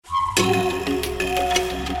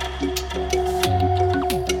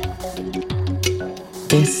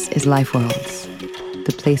This is Life Worlds,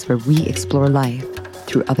 the place where we explore life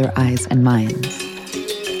through other eyes and minds.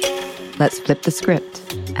 Let's flip the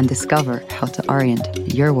script and discover how to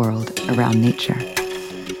orient your world around nature.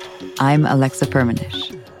 I'm Alexa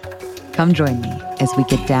Firmenich. Come join me as we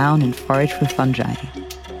get down and forage for fungi,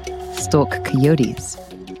 stalk coyotes,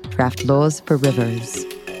 draft laws for rivers,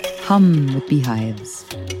 hum with beehives,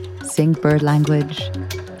 sing bird language,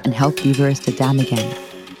 and help beavers to dam again.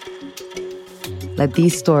 Let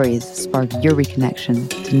these stories spark your reconnection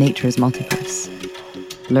to nature's multiverse.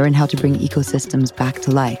 Learn how to bring ecosystems back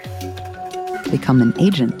to life. Become an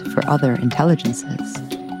agent for other intelligences.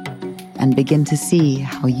 And begin to see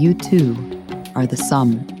how you too are the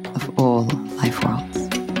sum of all life worlds.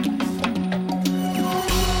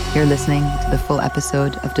 You're listening to the full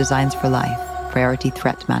episode of Designs for Life, Priority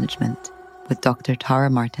Threat Management with Dr.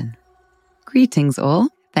 Tara Martin. Greetings all.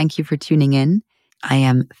 Thank you for tuning in. I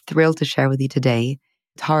am thrilled to share with you today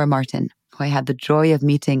Tara Martin, who I had the joy of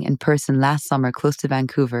meeting in person last summer close to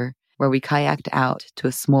Vancouver, where we kayaked out to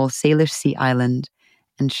a small Salish sea island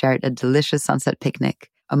and shared a delicious sunset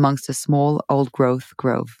picnic amongst a small old-growth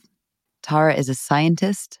grove. Tara is a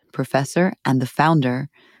scientist, professor, and the founder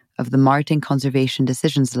of the Martin Conservation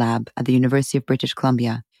Decisions Lab at the University of British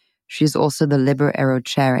Columbia. She is also the Liber Aero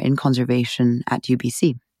Chair in Conservation at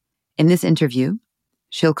UBC. In this interview,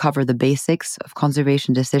 she'll cover the basics of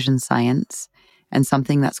conservation decision science and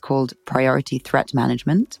something that's called priority threat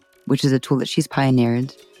management, which is a tool that she's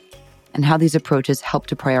pioneered, and how these approaches help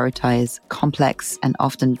to prioritize complex and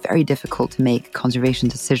often very difficult to make conservation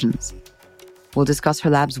decisions. We'll discuss her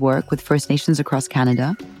lab's work with First Nations across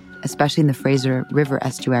Canada, especially in the Fraser River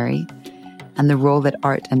estuary, and the role that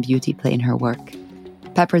art and beauty play in her work.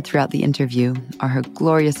 Peppered throughout the interview are her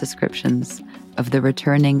glorious descriptions of the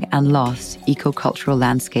returning and lost eco-cultural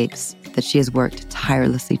landscapes that she has worked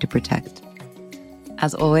tirelessly to protect.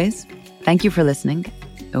 As always, thank you for listening.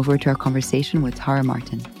 Over to our conversation with Tara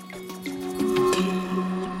Martin.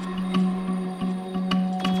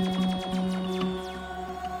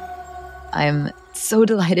 I'm so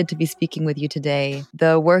delighted to be speaking with you today.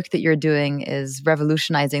 The work that you're doing is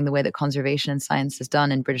revolutionizing the way that conservation science is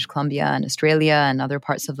done in British Columbia and Australia and other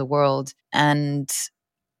parts of the world. And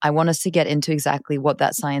I want us to get into exactly what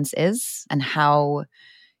that science is and how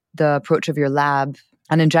the approach of your lab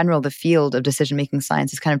and in general, the field of decision-making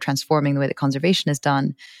science is kind of transforming the way that conservation is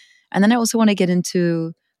done. And then I also want to get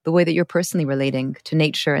into the way that you're personally relating to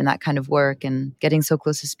nature and that kind of work and getting so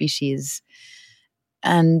close to species.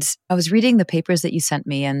 And I was reading the papers that you sent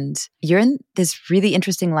me, and you're in this really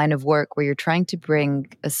interesting line of work where you're trying to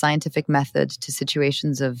bring a scientific method to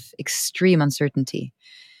situations of extreme uncertainty.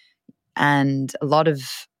 And a lot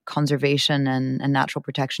of conservation and natural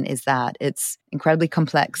protection is that. It's incredibly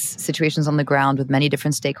complex situations on the ground with many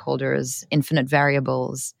different stakeholders, infinite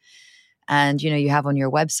variables. And, you have on your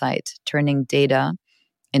website, turning data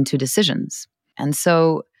into decisions. And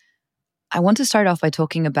so I want to start off by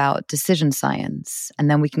talking about decision science, and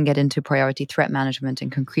then we can get into priority threat management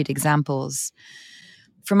and concrete examples.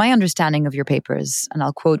 From my understanding of your papers, and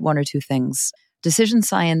I'll quote one or two things, decision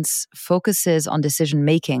science focuses on decision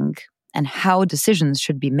making and how decisions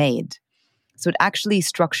should be made. So it actually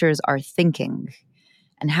structures our thinking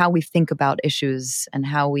and how we think about issues and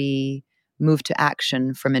how we move to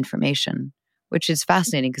action from information, which is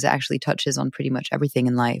fascinating because it actually touches on pretty much everything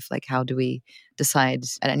in life. Like, how do we decide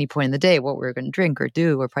at any point in the day what we're going to drink or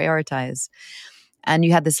do or prioritize? And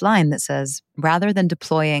you had this line that says, rather than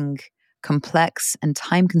deploying complex and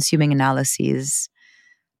time-consuming analyses,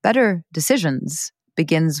 better decisions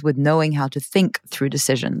begins with knowing how to think through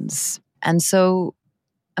decisions. And so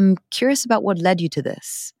I'm curious about what led you to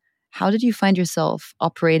this. How did you find yourself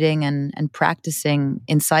operating and practicing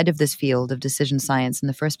inside of this field of decision science in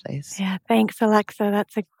the first place? Yeah, thanks, Alexa.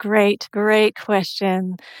 That's a great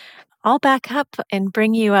question. I'll back up and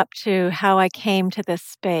bring you up to how I came to this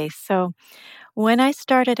space. So when I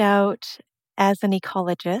started out as an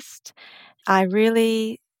ecologist, I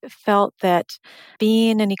really felt that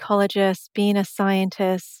being an ecologist, being a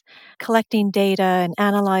scientist, collecting data and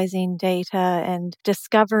analyzing data and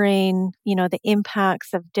discovering, the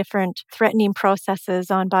impacts of different threatening processes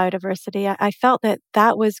on biodiversity, I felt that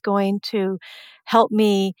that was going to help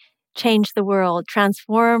me change the world,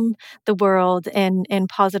 transform the world in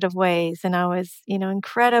positive ways. And I was,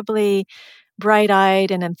 incredibly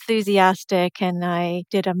bright-eyed and enthusiastic, and I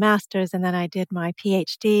did a master's and then I did my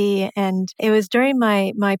PhD. And it was during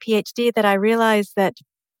my PhD that I realized that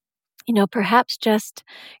perhaps just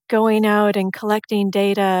going out and collecting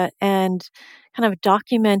data and kind of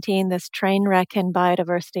documenting this train wreck in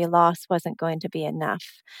biodiversity loss wasn't going to be enough.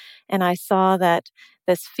 And I saw that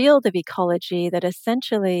this field of ecology that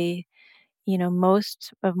essentially,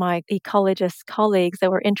 most of my ecologist colleagues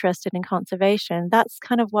that were interested in conservation, that's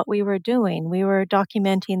kind of what we were doing. We were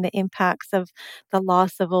documenting the impacts of the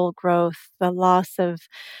loss of old growth, the loss of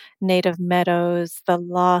native meadows, the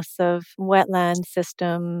loss of wetland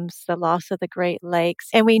systems, the loss of the Great Lakes.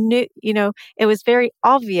 And we knew, it was very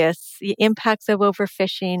obvious the impacts of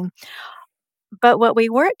overfishing. But what we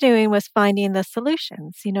weren't doing was finding the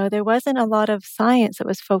solutions. There wasn't a lot of science that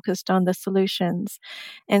was focused on the solutions.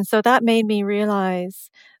 And so that made me realize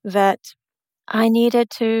that I needed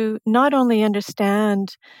to not only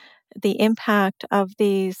understand the impact of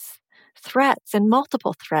these threats and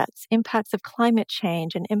multiple threats, impacts of climate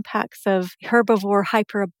change and impacts of herbivore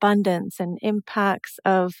hyperabundance and impacts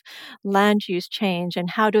of land use change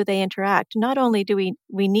and how do they interact. Not only do we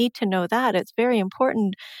need to know that, it's very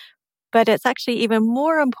important, but it's actually even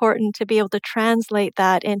more important to be able to translate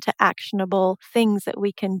that into actionable things that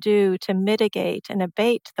we can do to mitigate and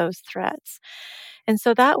abate those threats. And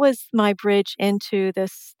so that was my bridge into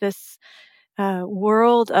this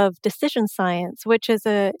world of decision science, which is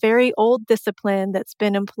a very old discipline that's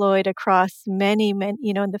been employed across many, in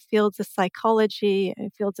the fields of psychology,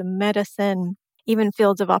 fields of medicine, even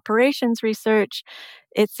fields of operations research.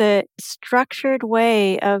 It's a structured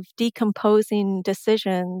way of decomposing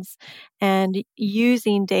decisions and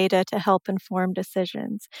using data to help inform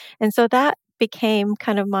decisions. And so that became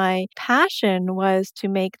kind of my passion, was to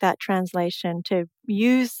make that translation, to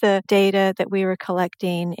use the data that we were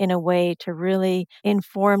collecting in a way to really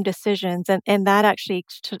inform decisions. And that actually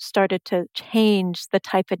started to change the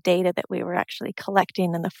type of data that we were actually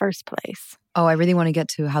collecting in the first place. Oh, I really want to get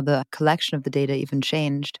to how the collection of the data even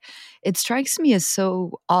changed. It strikes me as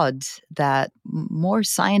so odd that more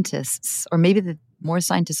scientists, or maybe that more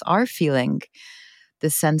scientists are feeling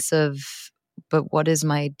the sense of, but what is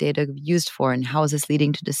my data used for, and how is this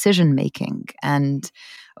leading to decision making? And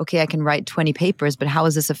okay, I can write 20 papers, but how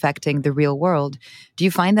is this affecting the real world? Do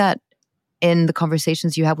you find that in the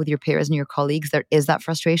conversations you have with your peers and your colleagues, there is that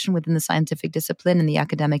frustration within the scientific discipline and the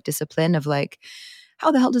academic discipline of like,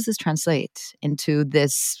 how the hell does this translate into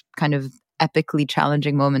this kind of epically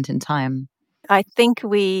challenging moment in time? I think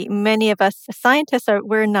many of us scientists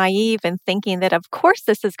we're naive in thinking that of course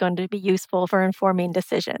this is going to be useful for informing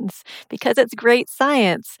decisions because it's great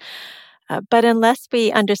science. But unless we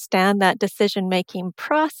understand that decision-making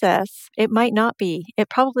process, it might not be. It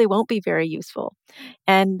probably won't be very useful.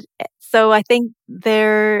 And so I think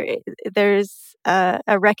there's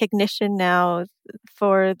a recognition now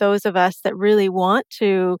for those of us that really want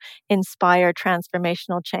to inspire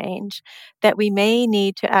transformational change, that we may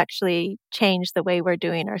need to actually change the way we're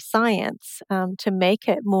doing our science to make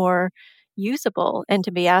it more usable and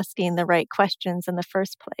to be asking the right questions in the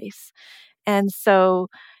first place. And so,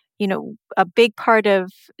 a big part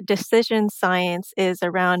of decision science is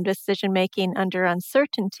around decision making under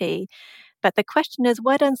uncertainty. But the question is,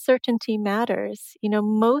 what uncertainty matters?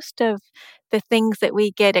 Most of the things that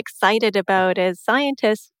we get excited about as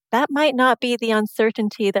scientists, that might not be the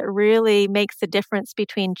uncertainty that really makes the difference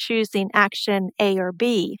between choosing action A or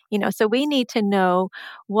B. So we need to know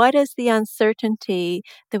what is the uncertainty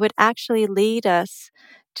that would actually lead us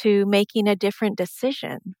to making a different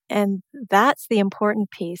decision. And that's the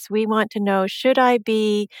important piece. We want to know, should I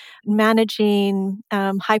be managing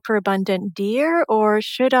hyperabundant deer, or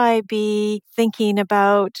should I be thinking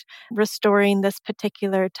about restoring this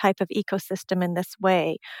particular type of ecosystem in this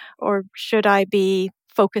way? Or should I be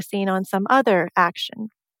focusing on some other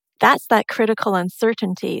action? That's that critical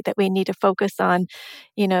uncertainty that we need to focus on,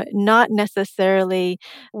 not necessarily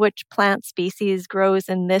which plant species grows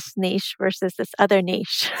in this niche versus this other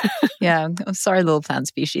niche. Yeah, I'm sorry, little plant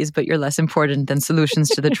species, but you're less important than solutions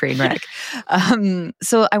to the train wreck.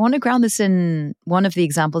 So I want to ground this in one of the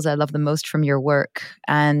examples I love the most from your work.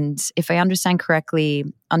 And if I understand correctly,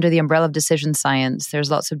 under the umbrella of decision science,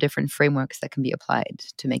 there's lots of different frameworks that can be applied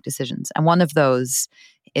to make decisions. And one of those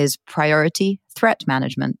is priority threat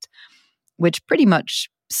management, which pretty much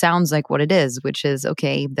sounds like what it is, which is,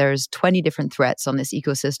 okay, there's 20 different threats on this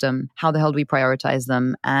ecosystem. How the hell do we prioritize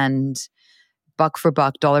them? And buck for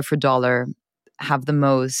buck, dollar for dollar, have the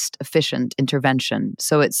most efficient intervention.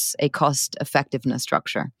 So it's a cost effectiveness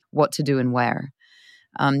structure, what to do and where.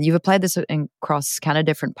 You've applied this across kind of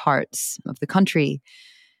different parts of the country.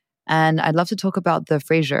 And I'd love to talk about the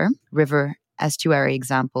Fraser River estuary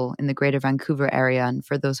example in the Greater Vancouver area. And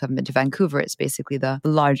for those who haven't been to Vancouver, it's basically the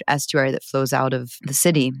large estuary that flows out of the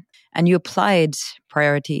city. And you applied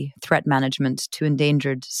priority threat management to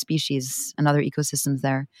endangered species and other ecosystems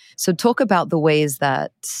there. So talk about the ways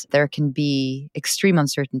that there can be extreme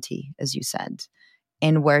uncertainty, as you said,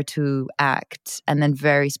 in where to act, and then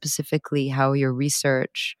very specifically how your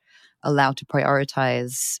research allowed to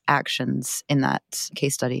prioritize actions in that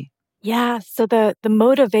case study. Yeah, so the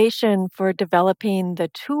motivation for developing the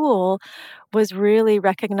tool was really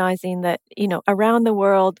recognizing that, around the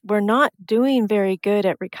world, we're not doing very good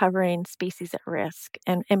at recovering species at risk.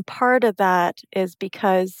 And part of that is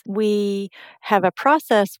because we have a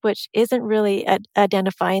process which isn't really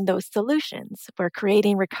identifying those solutions. We're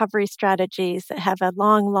creating recovery strategies that have a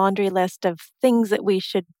long laundry list of things that we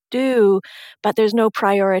should do, but there's no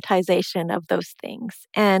prioritization of those things.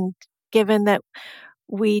 And given that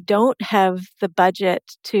we don't have the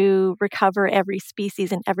budget to recover every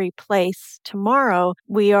species in every place tomorrow,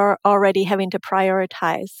 we are already having to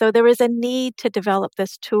prioritize. So there is a need to develop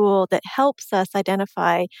this tool that helps us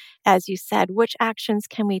identify, as you said, which actions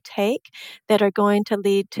can we take that are going to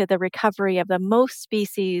lead to the recovery of the most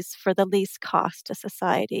species for the least cost to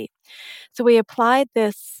society. So we applied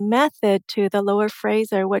this method to the Lower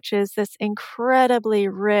Fraser, which is this incredibly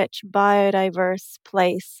rich, biodiverse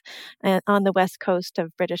place on the west coast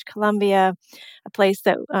of British Columbia, a place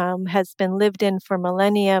that has been lived in for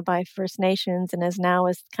millennia by First Nations and is now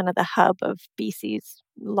is kind of the hub of BC's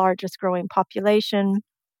largest growing population.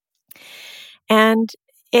 And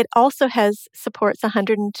it also supports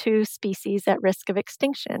 102 species at risk of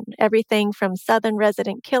extinction, everything from southern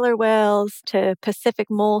resident killer whales to Pacific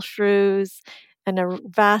mole shrews and a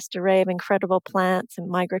vast array of incredible plants and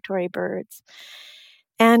migratory birds.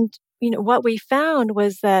 And what we found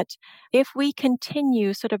was that if we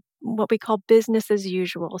continue sort of what we call business as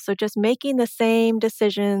usual, so just making the same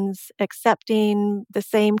decisions, accepting the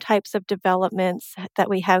same types of developments that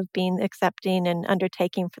we have been accepting and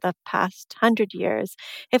undertaking for the past 100 years,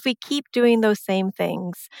 if we keep doing those same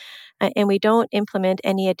things and we don't implement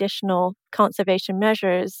any additional conservation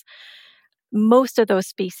measures, most of those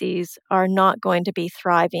species are not going to be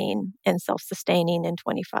thriving and self-sustaining in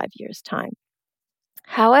 25 years' time.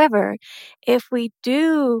 However, if we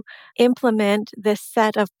do implement this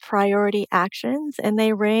set of priority actions, and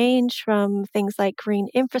they range from things like green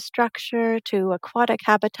infrastructure to aquatic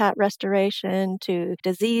habitat restoration to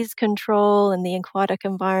disease control in the aquatic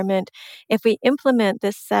environment, if we implement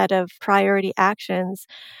this set of priority actions,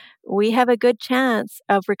 we have a good chance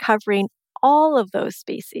of recovering all of those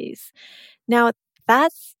species. Now,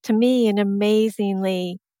 that's to me an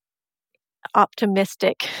amazingly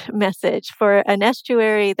optimistic message for an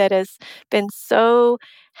estuary that has been so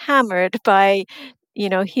hammered by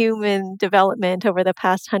human development over the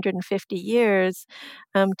past 150 years,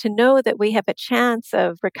 to know that we have a chance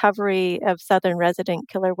of recovery of southern resident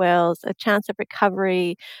killer whales, a chance of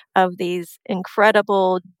recovery of these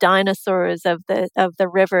incredible dinosaurs of the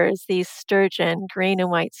rivers, these sturgeon, green and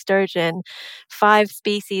white sturgeon, 5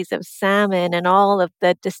 species of salmon, and all of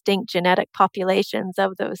the distinct genetic populations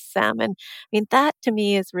of those salmon. I mean, that to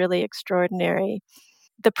me is really extraordinary.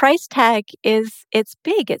 The price tag it's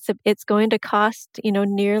big. It's going to cost,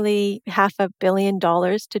 nearly $500 million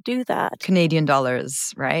to do that. Canadian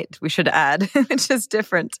dollars, right? We should add, which is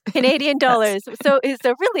different. Canadian dollars. So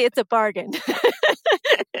really it's a bargain.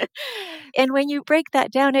 And when you break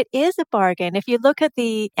that down, it is a bargain. If you look at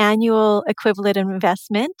the annual equivalent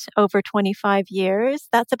investment over 25 years,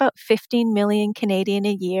 that's about 15 million Canadian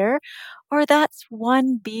a year, or that's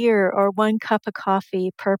one beer or one cup of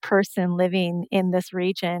coffee per person living in this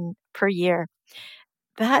region per year.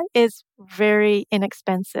 That is very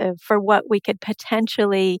inexpensive for what we could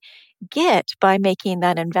potentially get by making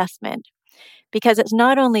that investment. Because it's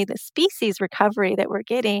not only the species recovery that we're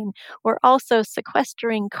getting, we're also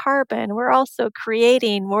sequestering carbon. We're also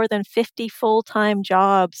creating more than 50 full-time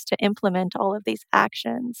jobs to implement all of these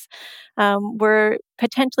actions. We're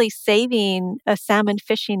potentially saving a salmon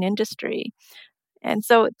fishing industry. And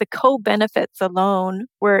so the co-benefits alone,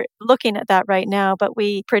 we're looking at that right now, but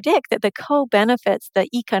we predict that the co-benefits, the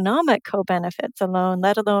economic co-benefits alone,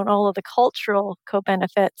 let alone all of the cultural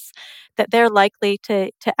co-benefits, that they're likely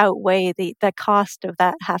to outweigh the cost of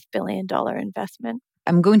that $500 million investment.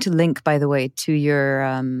 I'm going to link, by the way, to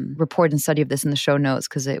your report and study of this in the show notes,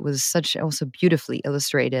 because it was also beautifully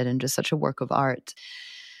illustrated and just such a work of art.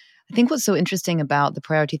 I think what's so interesting about the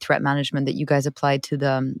priority threat management that you guys applied to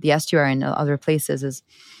the estuary and other places is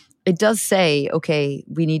it does say, okay,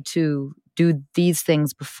 we need to do these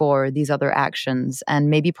things before these other actions and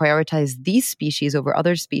maybe prioritize these species over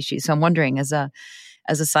other species. So I'm wondering, as a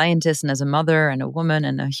scientist and as a mother and a woman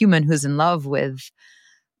and a human who's in love with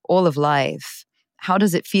all of life, how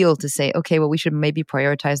does it feel to say, okay, well, we should maybe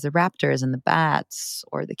prioritize the raptors and the bats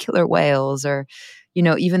or the killer whales, or,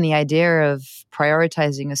 even the idea of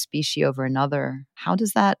prioritizing a species over another? How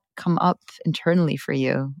does that come up internally for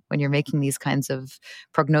you when you're making these kinds of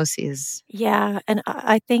prognoses? Yeah, and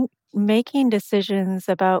I think making decisions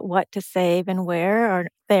about what to save and where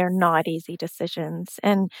they're not easy decisions.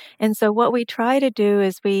 And so what we try to do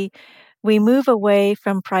is we move away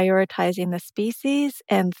from prioritizing the species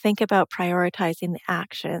and think about prioritizing the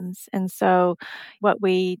actions. And so what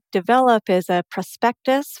we develop is a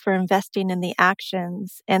prospectus for investing in the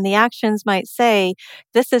actions. And the actions might say,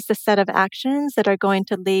 this is the set of actions that are going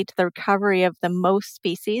to lead to the recovery of the most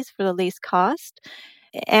species for the least cost.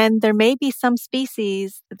 And there may be some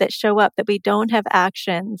species that show up that we don't have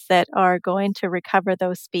actions that are going to recover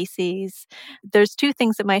those species. There's two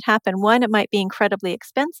things that might happen. One, it might be incredibly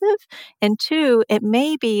expensive. And two, it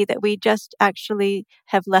may be that we just actually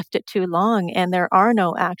have left it too long and there are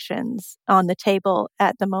no actions on the table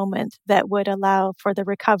at the moment that would allow for the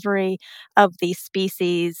recovery of these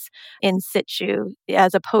species in situ,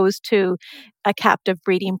 as opposed to a captive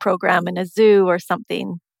breeding program in a zoo or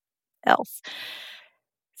something else.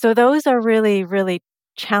 So those are really, really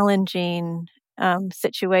challenging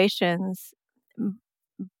situations.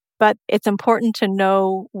 But it's important to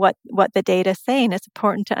know what the data is saying. It's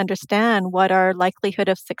important to understand what our likelihood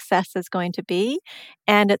of success is going to be.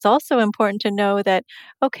 And it's also important to know that,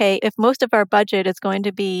 okay, if most of our budget is going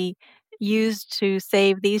to be used to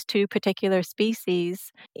save these two particular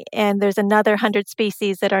species, and there's another 100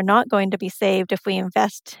 species that are not going to be saved if we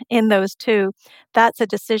invest in those two, that's a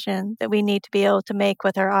decision that we need to be able to make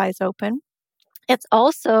with our eyes open. It's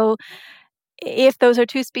also, if those are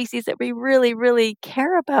two species that we really, really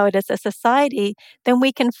care about as a society, then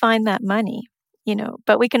we can find that money,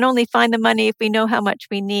 but we can only find the money if we know how much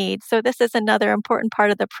we need. So this is another important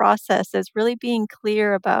part of the process, is really being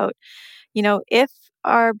clear about, if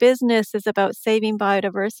our business is about saving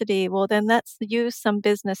biodiversity, well, then let's use some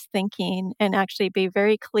business thinking and actually be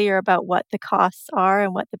very clear about what the costs are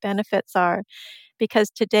and what the benefits are. Because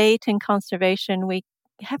to date in conservation, we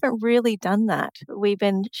haven't really done that. We've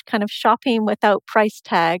been kind of shopping without price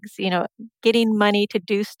tags, getting money to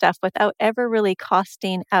do stuff without ever really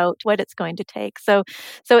costing out what it's going to take. So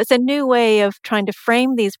it's a new way of trying to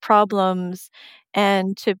frame these problems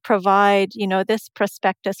and to provide, this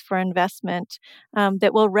prospectus for investment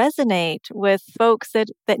that will resonate with folks that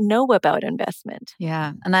know about investment.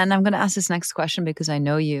 Yeah. And then I'm going to ask this next question because I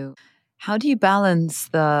know you. How do you balance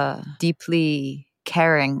the deeply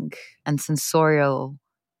caring and sensorial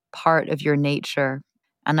part of your nature?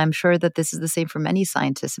 And I'm sure that this is the same for many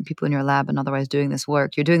scientists and people in your lab and otherwise doing this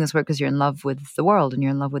work. You're doing this work because you're in love with the world and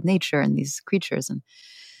you're in love with nature and these creatures.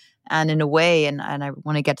 And in a way, and I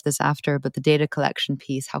want to get to this after, but the data collection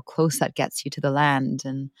piece, how close that gets you to the land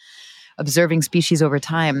and observing species over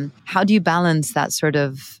time. How do you balance that sort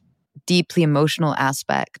of deeply emotional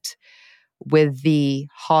aspect with the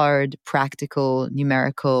hard, practical,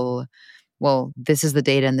 numerical, well, this is the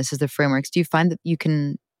data and this is the frameworks? Do you find that you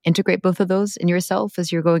can integrate both of those in yourself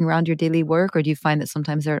as you're going around your daily work, or do you find that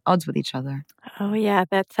sometimes they're at odds with each other? Oh yeah,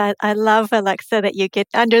 I love, Alexa, that you get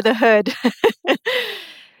under the hood.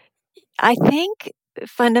 I think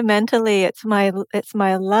fundamentally it's my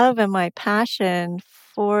love and my passion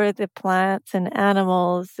for the plants and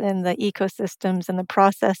animals and the ecosystems and the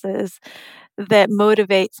processes that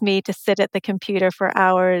motivates me to sit at the computer for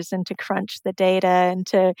hours and to crunch the data and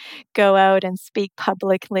to go out and speak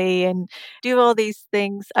publicly and do all these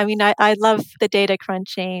things. I mean, I love the data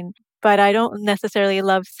crunching, but I don't necessarily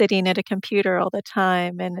love sitting at a computer all the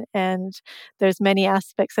time. And there's many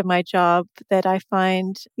aspects of my job that I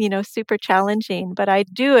find, super challenging, but I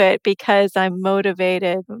do it because I'm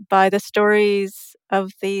motivated by the stories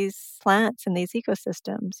of these plants and these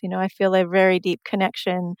ecosystems. I feel a very deep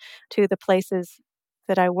connection to the places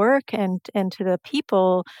that I work and to the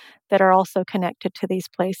people that are also connected to these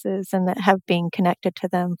places and that have been connected to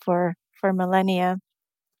them for millennia.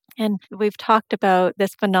 And we've talked about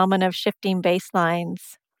this phenomenon of shifting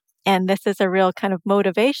baselines. And this is a real kind of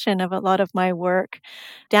motivation of a lot of my work.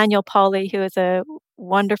 Daniel Pauly, who is a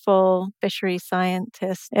wonderful fisheries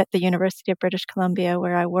scientist at the University of British Columbia,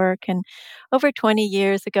 where I work, and over 20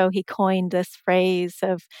 years ago, he coined this phrase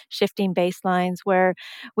of shifting baselines, where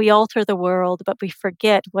we alter the world, but we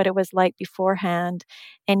forget what it was like beforehand.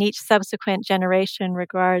 And each subsequent generation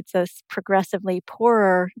regards this progressively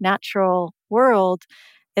poorer natural world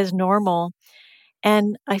as normal.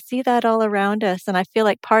 And I see that all around us. And I feel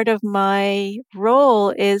like part of my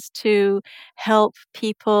role is to help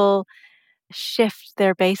people shift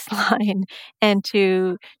their baseline and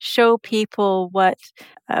to show people what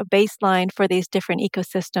a baseline for these different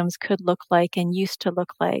ecosystems could look like and used to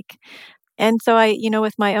look like. And so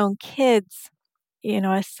with my own kids,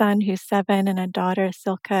 a son who's 7 and a daughter,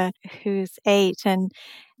 Silka, who's 8, and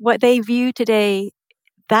what they view today,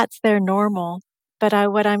 that's their normal.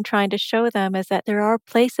 But what I'm trying to show them is that there are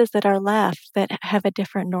places that are left that have a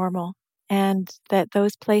different normal, and that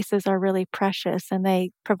those places are really precious and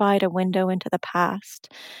they provide a window into the past.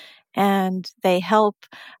 And they help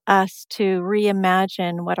us to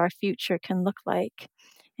reimagine what our future can look like.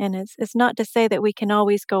 And it's not to say that we can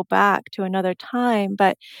always go back to another time,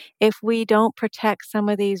 but if we don't protect some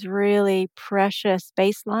of these really precious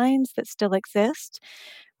baselines that still exist,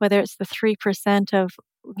 whether it's the 3% of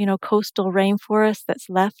coastal rainforest that's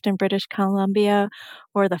left in British Columbia,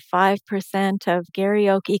 or the 5% of Garry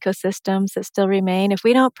Oak ecosystems that still remain. If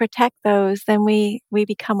we don't protect those, then we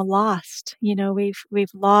become lost.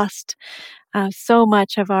 We've lost so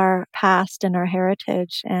much of our past and our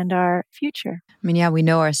heritage and our future. I mean, yeah, we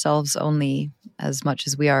know ourselves only as much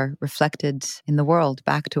as we are reflected in the world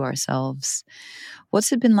back to ourselves.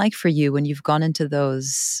 What's it been like for you when you've gone into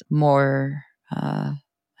those more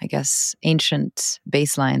ancient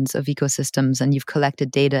baselines of ecosystems and you've collected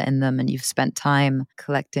data in them and you've spent time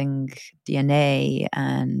collecting DNA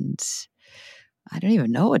and I don't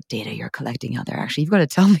even know what data you're collecting out there. Actually, you've got to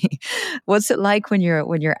tell me. What's it like when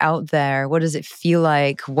you're out there? What does it feel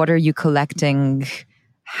like? What are you collecting?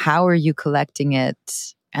 How are you collecting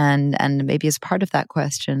it? And maybe as part of that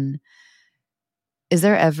question, is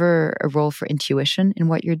there ever a role for intuition in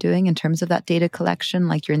what you're doing in terms of that data collection?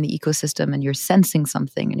 Like you're in the ecosystem and you're sensing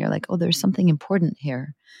something and you're like, oh, there's something important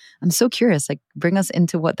here. I'm so curious, like bring us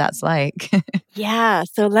into what that's like. Yeah,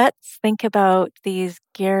 so let's think about these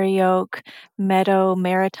Garry Oak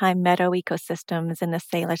maritime meadow ecosystems in the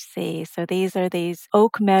Salish Sea. So these are these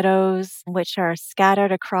oak meadows which are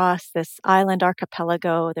scattered across this island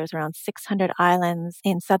archipelago. There's around 600 islands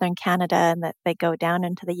in southern Canada, and that they go down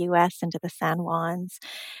into the US, into the San Juans.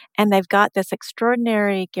 And they've got this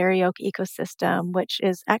extraordinary Garry Oak ecosystem, which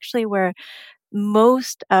is actually where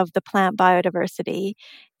most of the plant biodiversity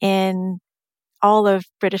in all of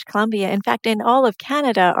British Columbia, in fact, in all of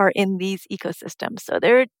Canada, are in these ecosystems. So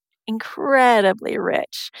they're incredibly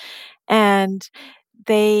rich. And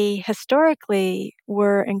they historically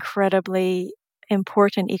were incredibly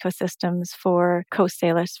important ecosystems for Coast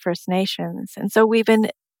Salish First Nations. And so we've been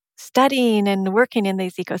studying and working in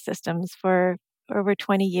these ecosystems for over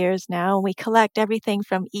 20 years now. We collect everything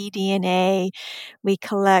from eDNA. We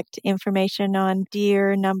collect information on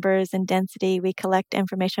deer numbers and density. We collect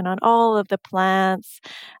information on all of the plants.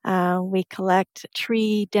 We collect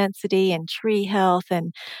tree density and tree health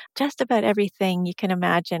and just about everything you can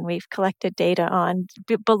imagine. We've collected data on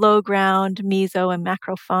below ground meso and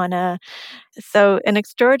macrofauna. So an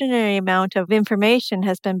extraordinary amount of information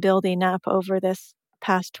has been building up over this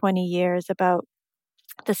past 20 years about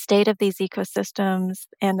the state of these ecosystems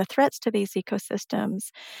and the threats to these ecosystems.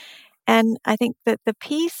 And I think that the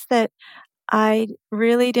piece that I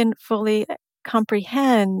really didn't fully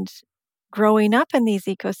comprehend growing up in these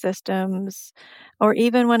ecosystems, or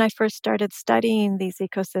even when I first started studying these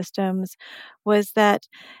ecosystems, was that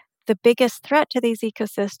the biggest threat to these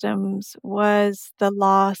ecosystems was the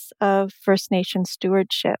loss of First Nation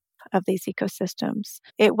stewardship of these ecosystems.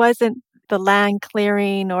 It wasn't the land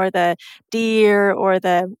clearing or the deer or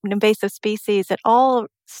the invasive species. It all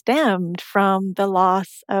stemmed from the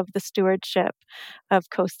loss of the stewardship of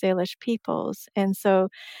Coast Salish peoples. And so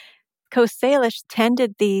Coast Salish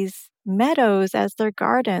tended these meadows as their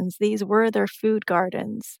gardens. These were their food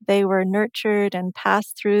gardens. They were nurtured and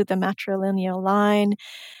passed through the matrilineal line,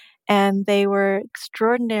 and they were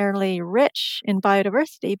extraordinarily rich in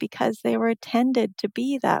biodiversity because they were tended to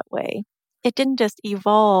be that way. It didn't just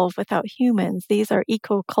evolve without humans. These are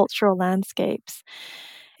ecocultural landscapes.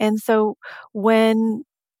 And so when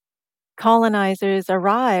colonizers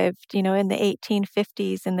arrived, in the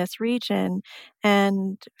 1850s in this region,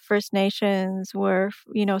 and First Nations were,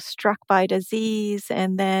 struck by disease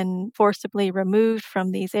and then forcibly removed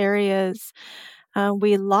from these areas,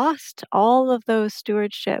 we lost all of those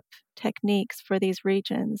stewardship techniques for these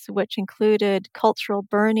regions, which included cultural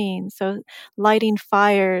burning, so lighting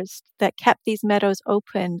fires that kept these meadows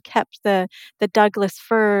open, kept the Douglas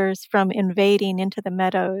firs from invading into the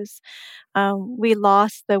meadows. We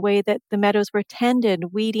lost the way that the meadows were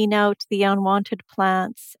tended, weeding out the unwanted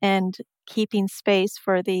plants and keeping space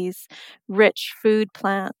for these rich food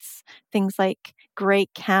plants, things like great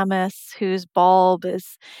camas, whose bulb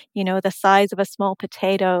is, the size of a small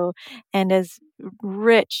potato and is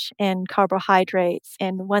rich in carbohydrates.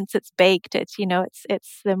 And once it's baked, it's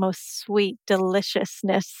the most sweet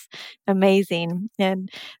deliciousness, amazing. And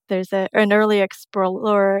there's an early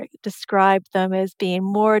explorer described them as being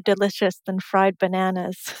more delicious than fried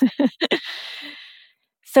bananas.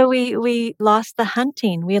 So we lost the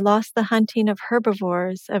hunting. We lost the hunting of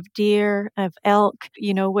herbivores, of deer, of elk,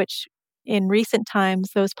 which in recent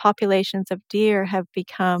times, those populations of deer have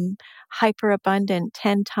become hyperabundant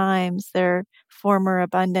 10 times their former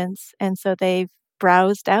abundance. And so they've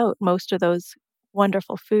browsed out most of those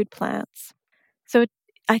wonderful food plants. So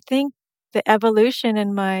I think the evolution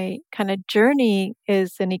in my kind of journey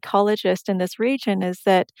as an ecologist in this region is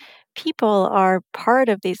that people are part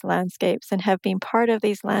of these landscapes and have been part of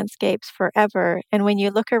these landscapes forever. And when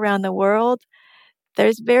you look around the world,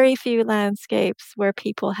 there's very few landscapes where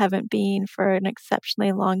people haven't been for an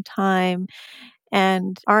exceptionally long time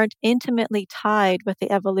and aren't intimately tied with the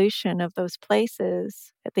evolution of those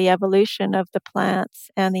places, the evolution of the plants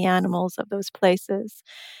and the animals of those places.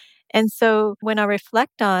 And so when I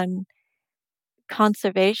reflect on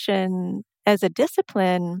conservation as a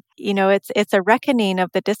discipline, it's a reckoning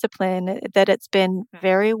of the discipline that it's been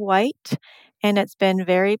very white and it's been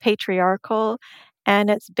very patriarchal and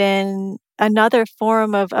it's been another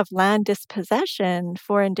form of land dispossession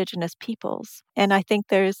for Indigenous peoples. And I think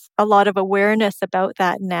there's a lot of awareness about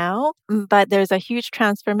that now, but there's a huge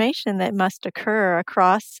transformation that must occur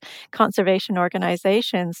across conservation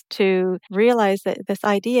organizations to realize that this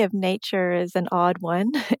idea of nature is an odd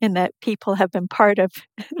one and that people have been part of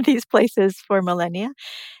these places for millennia.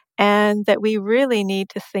 And that we really need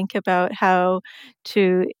to think about how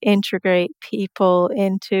to integrate people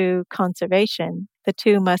into conservation. The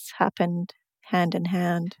two must happen hand in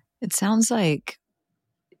hand. It sounds like,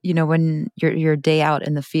 when your day out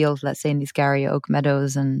in the field, let's say in these Garry Oak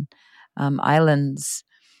meadows and islands,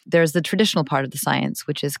 there's the traditional part of the science,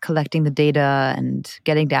 which is collecting the data and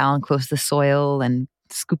getting down close to the soil and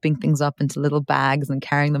scooping things up into little bags and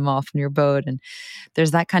carrying them off in your boat. And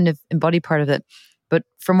there's that kind of embodied part of it. But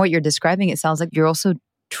from what you're describing, it sounds like you're also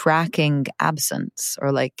tracking absence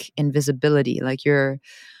or like invisibility. Like you're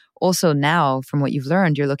also now, from what you've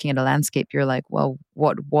learned, you're looking at a landscape. You're like, well,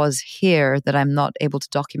 what was here that I'm not able to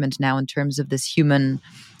document now in terms of this human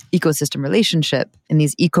ecosystem relationship in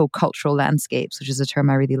these eco-cultural landscapes, which is a term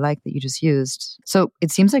I really like that you just used. So it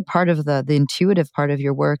seems like part of the intuitive part of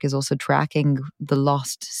your work is also tracking the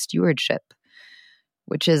lost stewardship,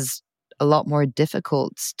 which is a lot more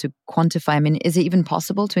difficult to quantify. I mean, is it even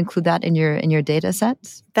possible to include that in your data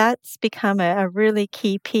sets? That's become a really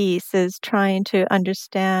key piece, is trying to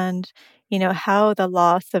understand, how the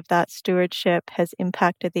loss of that stewardship has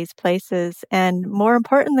impacted these places. And more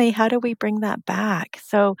importantly, how do we bring that back?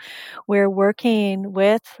 So we're working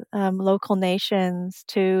with local nations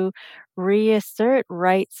to reassert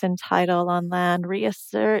rights and title on land,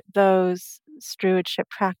 reassert those stewardship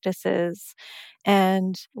practices.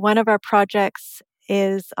 And one of our projects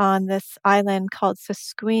is on this island called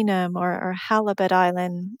Susquehanam or Halibut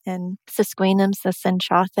Island. And Susquehanam's the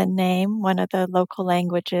Senchothan name, one of the local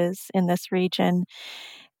languages in this region.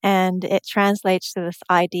 And it translates to this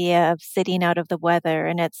idea of sitting out of the weather.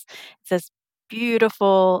 And it's this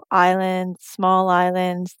beautiful island, small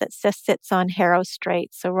island that just sits on Haro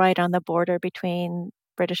Strait, so right on the border between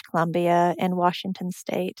British Columbia and Washington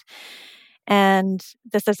State. And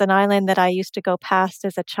this is an island that I used to go past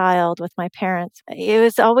as a child with my parents. It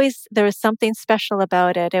was always, there was something special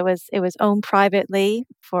about it. It was owned privately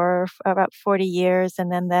for about 40 years.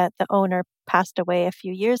 And then the owner passed away a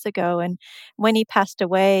few years ago. And when he passed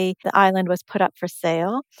away, the island was put up for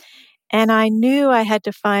sale. And I knew I had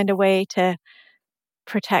to find a way to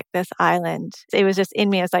protect this island. It was just in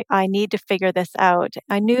me. I was like, I need to figure this out.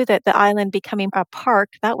 I knew that the island becoming a park,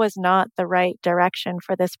 that was not the right direction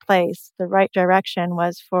for this place. The right direction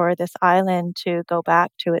was for this island to go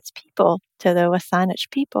back to its people, to the WSÁNEĆ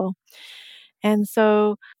people. And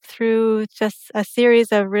so through just a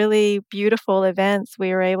series of really beautiful events, we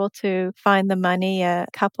were able to find the money. A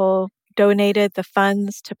couple donated the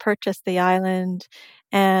funds to purchase the island,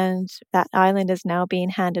 and that island is now being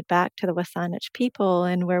handed back to the WSÁNEĆ people.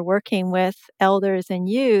 And we're working with elders and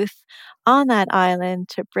youth on that island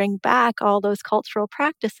to bring back all those cultural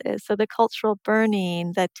practices. So the cultural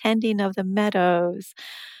burning, the tending of the meadows,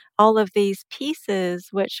 all of these pieces,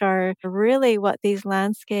 which are really what these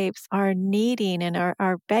landscapes are needing and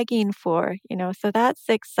are begging for, So that's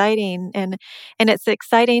exciting. And it's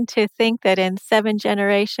exciting to think that in 7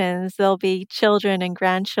 generations, there'll be children and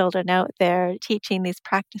grandchildren out there teaching these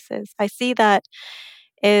practices. I see that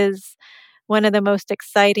is one of the most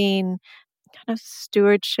exciting kind of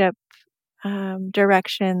stewardship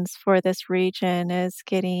directions for this region is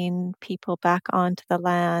getting people back onto the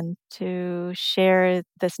land to share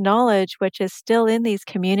this knowledge, which is still in these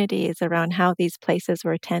communities around how these places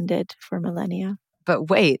were tended for millennia. But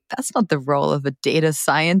wait, that's not the role of a data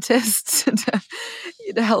scientist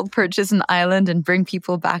to help purchase an island and bring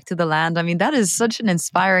people back to the land. I mean, that is such an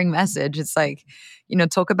inspiring message. It's like,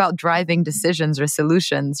 talk about driving decisions or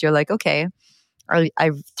solutions. You're like, okay,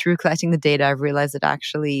 through collecting the data, I've realized that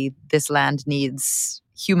actually this land needs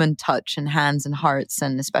human touch and hands and hearts,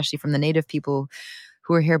 and especially from the native people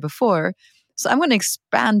who were here before. So I'm going to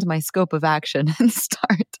expand my scope of action and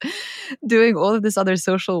start doing all of this other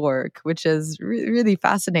social work, which is really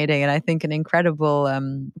fascinating. And I think an incredible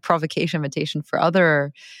provocation, invitation for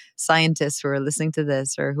other scientists who are listening to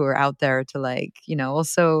this or who are out there to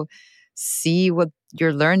also see what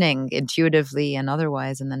you're learning intuitively and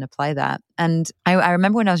otherwise, and then apply that. And I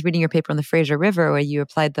remember when I was reading your paper on the Fraser River, where you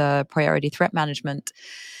applied the priority threat management,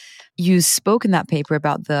 you spoke in that paper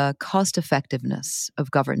about the cost effectiveness of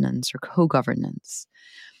governance or co-governance.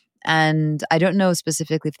 And I don't know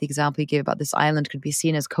specifically if the example you gave about this island could be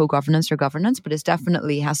seen as co-governance or governance, but it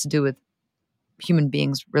definitely has to do with human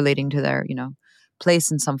beings relating to their, place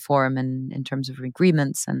in some form and in terms of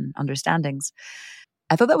agreements and understandings.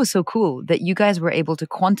 I thought that was so cool that you guys were able to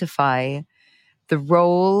quantify the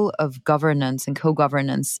role of governance and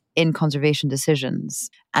co-governance in conservation decisions,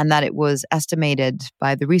 and that it was estimated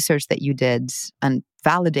by the research that you did and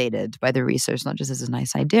validated by the research, not just as a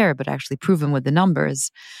nice idea, but actually proven with the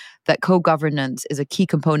numbers, that co-governance is a key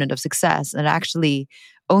component of success. And actually,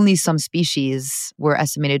 only some species were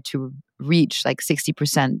estimated to reach like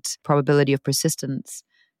 60% probability of persistence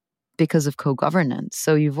because of co-governance.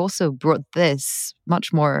 So you've also brought this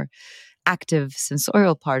much more active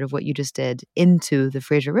sensorial part of what you just did into the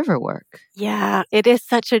Fraser River work. Yeah, it is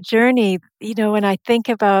such a journey. When I think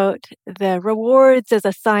about the rewards as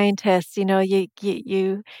a scientist,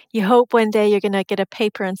 you hope one day you're going to get a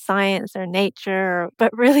paper in Science or Nature,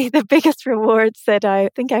 but really the biggest rewards that I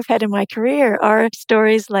think I've had in my career are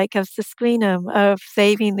stories like of Susquehanna, of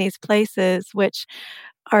saving these places, which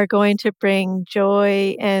are going to bring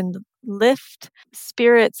joy and lift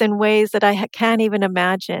spirits in ways that I can't even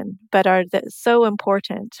imagine, but are so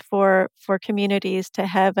important for communities to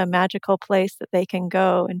have a magical place that they can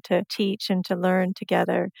go and to teach and to learn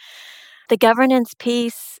together. The governance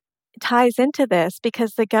piece ties into this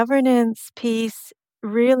because the governance piece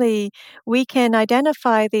really, we can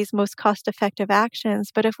identify these most cost-effective actions,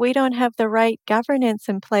 but if we don't have the right governance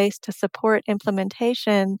in place to support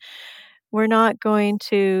implementation, we're not going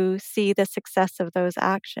to see the success of those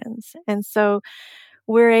actions. And so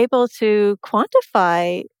we're able to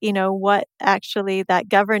quantify, what actually that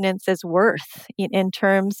governance is worth in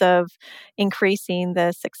terms of increasing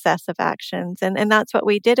the success of actions. And that's what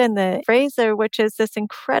we did in the Fraser, which is this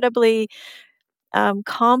incredibly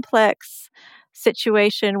complex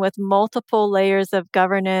situation with multiple layers of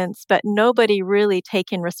governance, but nobody really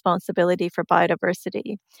taking responsibility for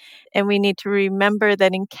biodiversity. And we need to remember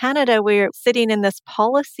that in Canada, we're sitting in this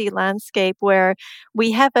policy landscape where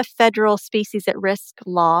we have a federal species at risk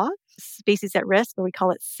law, species at risk, or we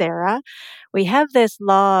call it SARA. We have this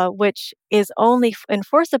law which is only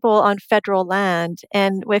enforceable on federal land.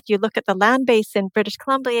 And if you look at the land base in British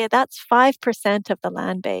Columbia, that's 5% of the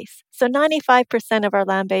land base. So 95% of our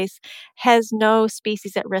land base has no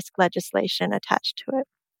species at risk legislation attached to it.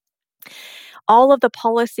 All of the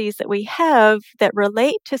policies that we have that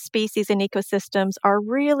relate to species and ecosystems are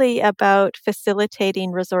really about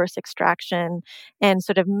facilitating resource extraction and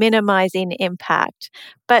sort of minimizing impact.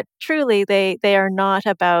 But truly, they are not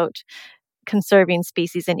about conserving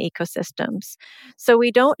species and ecosystems. So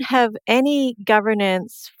we don't have any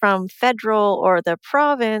governance from federal or the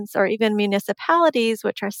province or even municipalities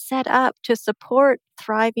which are set up to support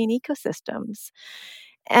thriving ecosystems.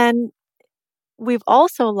 And we've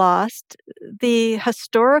also lost the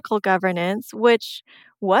historical governance, which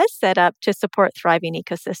was set up to support thriving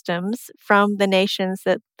ecosystems from the nations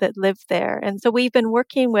that live there. And so we've been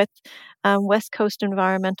working with West Coast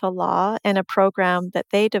Environmental Law and a program that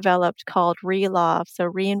they developed called RELAW, so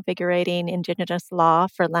Reinvigorating Indigenous Law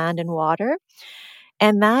for Land and Water.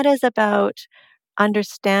 And that is about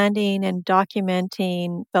understanding and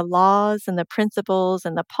documenting the laws and the principles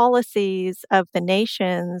and the policies of the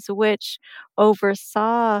nations which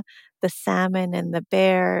oversaw the salmon and the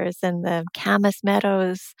bears and the camas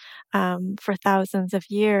meadows for thousands of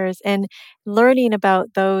years, and learning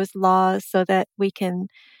about those laws so that we can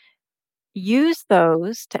use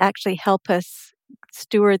those to actually help us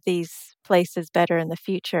steward these places better in the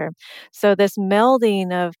future. So this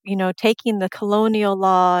melding of, taking the colonial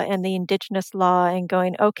law and the indigenous law and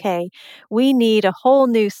going, okay, we need a whole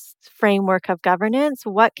new framework of governance.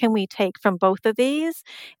 What can we take from both of these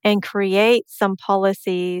and create some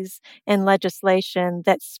policies and legislation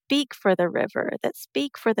that speak for the river, that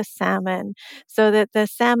speak for the salmon, so that the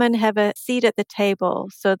salmon have a seat at the table,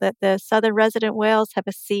 so that the southern resident whales have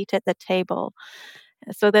a seat at the table,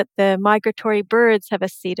 so that the migratory birds have a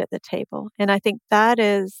seat at the table. And I think that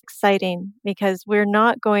is exciting because we're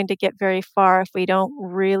not going to get very far if we don't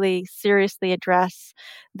really seriously address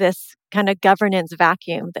this kind of governance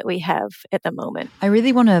vacuum that we have at the moment. I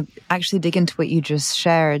really want to actually dig into what you just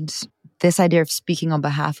shared. This idea of speaking on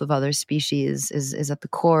behalf of other species is at the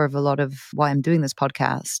core of a lot of why I'm doing this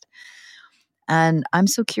podcast. And I'm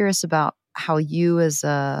so curious about how you as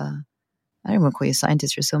I don't want to call you a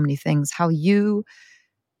scientist, you're so many things, how you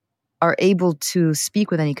are able to speak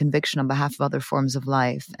with any conviction on behalf of other forms of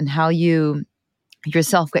life, and how you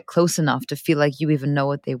yourself get close enough to feel like you even know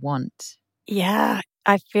what they want. Yeah,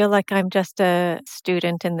 I feel like I'm just a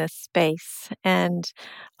student in this space. And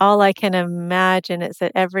all I can imagine is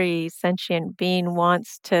that every sentient being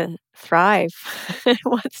wants to thrive,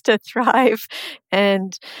 wants to thrive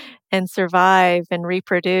and survive and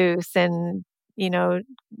reproduce and,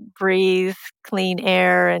 breathe clean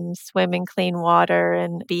air and swim in clean water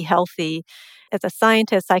and be healthy. As a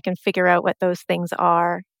scientist, I can figure out what those things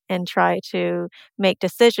are and try to make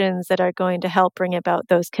decisions that are going to help bring about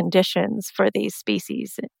those conditions for these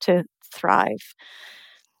species to thrive.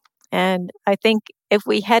 And I think if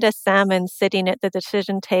we had a salmon sitting at the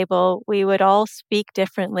decision table, we would all speak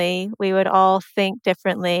differently. We would all think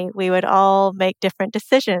differently. We would all make different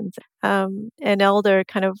decisions. An elder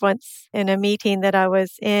kind of once in a meeting that I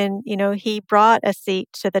was in, he brought a seat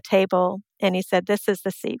to the table and he said, "This is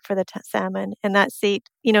the seat for the salmon." And that seat,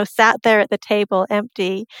 sat there at the table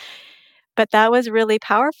empty. But that was really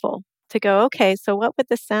powerful to go, okay, so what would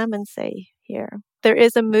the salmon say here? There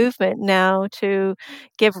is a movement now to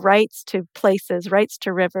give rights to places, rights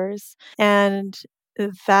to rivers. And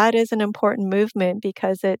that is an important movement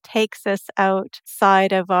because it takes us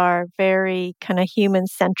outside of our very kind of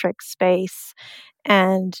human-centric space,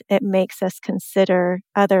 and it makes us consider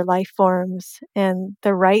other life forms and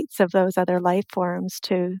the rights of those other life forms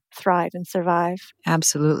to thrive and survive.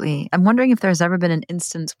 Absolutely. I'm wondering if there's ever been an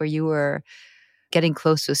instance where you were getting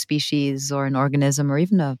close to a species or an organism or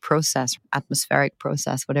even a process, atmospheric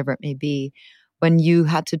process, whatever it may be, when you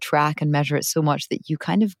had to track and measure it so much that you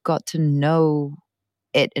kind of got to know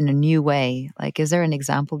it in a new way. Like, is there an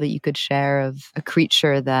example that you could share of a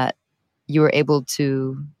creature that you were able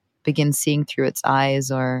to begin seeing through its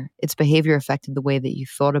eyes, or its behavior affected the way that you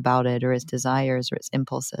thought about it, or its desires or its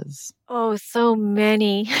impulses? Oh, so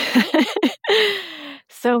many.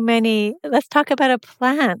 So many. Let's talk about a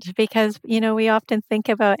plant because, we often think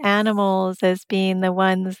about animals as being the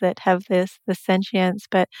ones that have the sentience,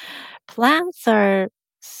 but plants are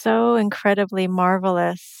so incredibly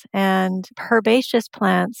marvelous and herbaceous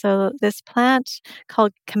plants. So this plant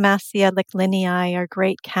called Camassia liclinii, or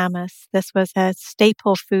great camas, this was a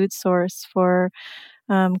staple food source for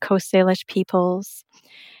Coast Salish peoples.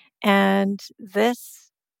 And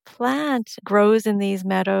this plant grows in these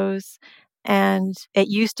meadows, and it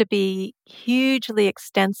used to be hugely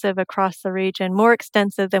extensive across the region, more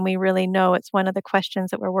extensive than we really know. It's one of the questions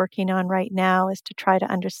that we're working on right now, is to try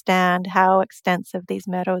to understand how extensive these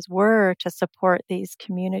meadows were to support these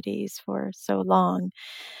communities for so long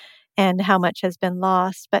and how much has been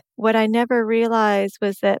lost. But what I never realized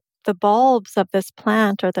was that the bulbs of this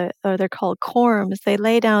plant, or they're called corms, they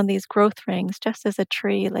lay down these growth rings just as a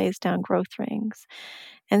tree lays down growth rings.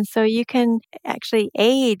 And so you can actually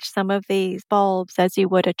age some of these bulbs as you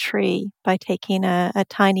would a tree by taking a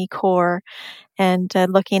tiny core and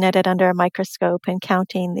looking at it under a microscope and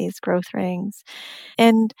counting these growth rings.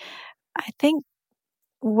 And I think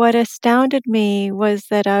what astounded me was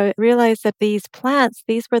that I realized that these plants,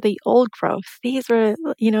 these were the old growth. These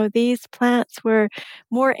plants were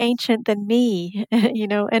more ancient than me,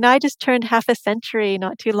 and I just turned half a century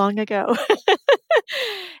not too long ago.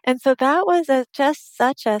 And so that was just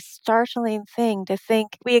such a startling thing to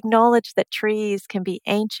think. We acknowledge that trees can be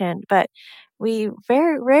ancient, but we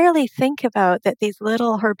very rarely think about that these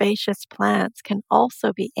little herbaceous plants can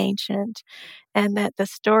also be ancient, and that the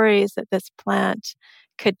stories that this plant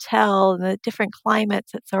could tell and the different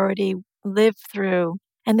climates it's already lived through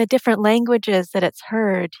and the different languages that it's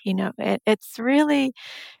heard, it's really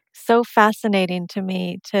so fascinating to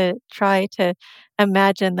me to try to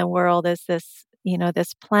imagine the world as this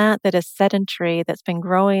plant that is sedentary, that's been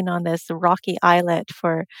growing on this rocky islet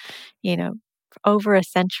for, you know, over a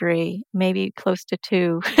century, maybe close to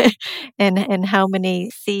two, and how many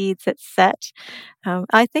seeds it's set.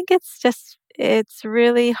 I think it's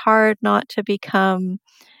really hard not to become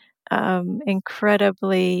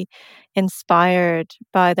incredibly inspired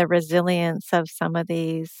by the resilience of some of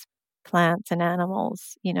these plants and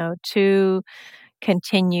animals, to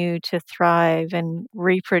continue to thrive and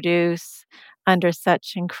reproduce under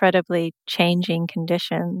such incredibly changing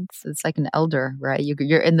conditions. It's like an elder, right?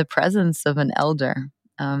 You're in the presence of an elder.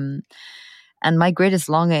 Um, and my greatest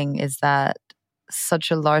longing is that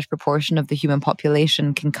such a large proportion of the human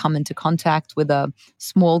population can come into contact with a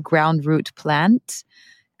small ground root plant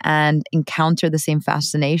and encounter the same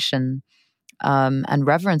fascination and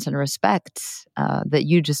reverence and respect that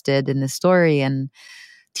you just did in this story, and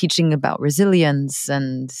teaching about resilience.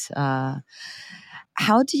 And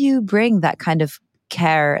how do you bring that kind of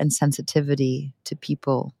care and sensitivity to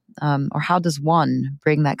people? Or how does one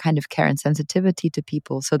bring that kind of care and sensitivity to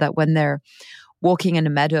people so that when they're walking in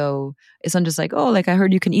a meadow, it's not just like, oh, like I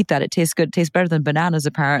heard you can eat that. It tastes good. It tastes better than bananas,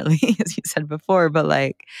 apparently, as you said before. But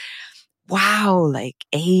like, wow, like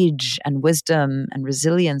age and wisdom and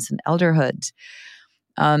resilience and elderhood.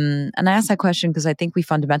 And I ask that question because I think we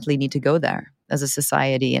fundamentally need to go there as a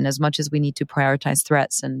society. And as much as we need to prioritize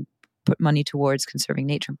threats and put money towards conserving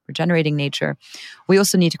nature, regenerating nature, we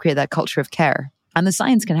also need to create that culture of care. And the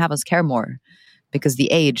science can have us care more because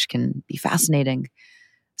the age can be fascinating.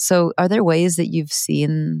 So are there ways that you've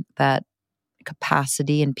seen that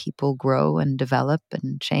capacity in people grow and develop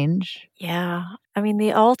and change? Yeah. I mean,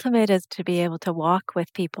 the ultimate is to be able to walk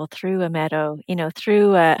with people through a meadow,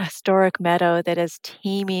 through a historic meadow that is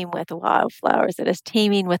teeming with wildflowers, that is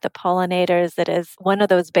teeming with the pollinators, that is one of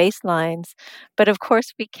those baselines. But of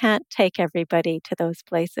course, we can't take everybody to those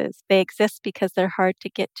places. They exist because they're hard to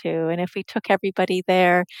get to. And if we took everybody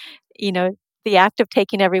there, you know, the act of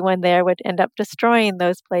taking everyone there would end up destroying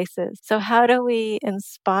those places. So how do we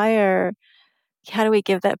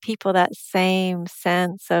give that people that same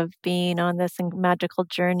sense of being on this magical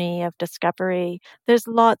journey of discovery? There's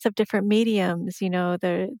lots of different mediums,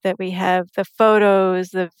 that we have the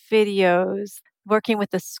photos, the videos, working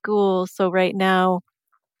with the school. So right now,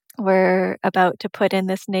 we're about to put in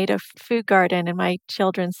this native food garden in my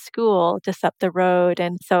children's school just up the road.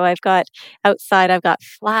 And so I've got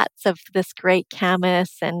flats of this great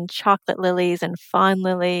camas and chocolate lilies and fawn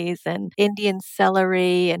lilies and Indian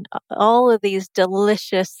celery and all of these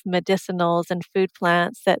delicious medicinals and food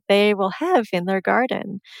plants that they will have in their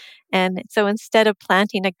garden. And so instead of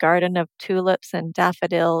planting a garden of tulips and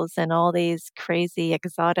daffodils and all these crazy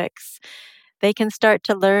exotics, they can start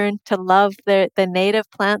to learn to love the native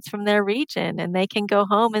plants from their region. And they can go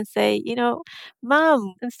home and say,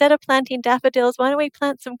 Mom, instead of planting daffodils, why don't we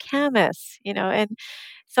plant some camas? And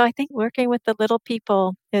so I think working with the little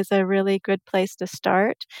people is a really good place to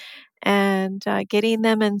start, and getting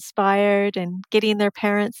them inspired and getting their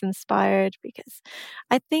parents inspired, because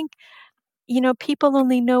I think people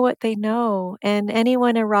only know what they know. And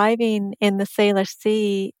anyone arriving in the Salish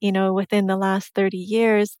Sea, within the last 30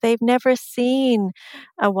 years, they've never seen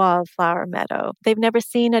a wildflower meadow. They've never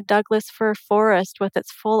seen a Douglas fir forest with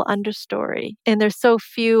its full understory. And there's so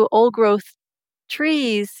few old growth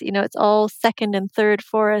trees, it's all second and third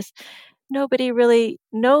forest. Nobody really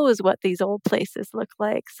knows what these old places look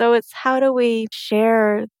like. So it's how do we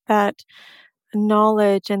share that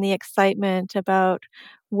knowledge and the excitement about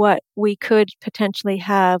what we could potentially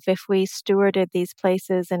have if we stewarded these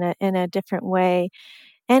places in a different way.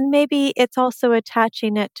 And maybe it's also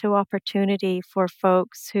attaching it to opportunity for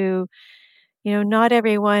folks who, not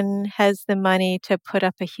everyone has the money to put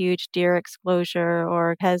up a huge deer exclosure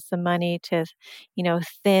or has the money to,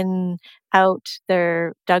 thin out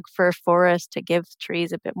their Doug fir forest to give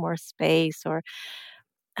trees a bit more space. Or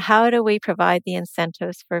how do we provide the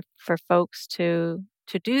incentives for folks to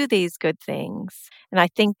do these good things? And I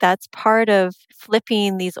think that's part of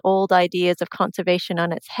flipping these old ideas of conservation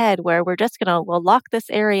on its head, where we're just we'll lock this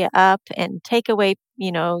area up and take away,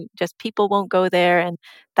 just people won't go there, and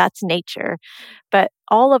that's nature. But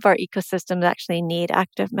all of our ecosystems actually need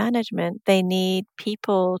active management. They need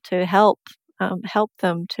people to help help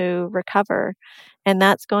them to recover. And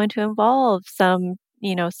that's going to involve some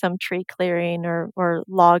tree clearing or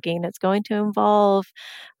logging. It's going to involve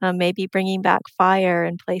maybe bringing back fire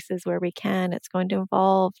in places where we can. It's going to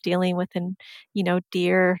involve dealing with,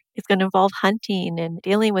 deer. It's going to involve hunting and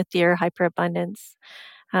dealing with deer hyperabundance,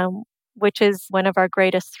 um, which is one of our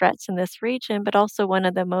greatest threats in this region, but also one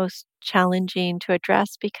of the most challenging to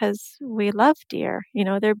address because we love deer.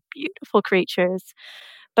 They're beautiful creatures,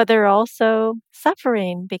 but they're also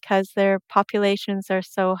suffering because their populations are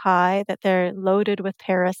so high that they're loaded with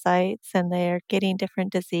parasites and they're getting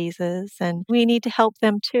different diseases. And we need to help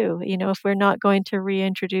them too. If we're not going to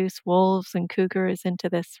reintroduce wolves and cougars into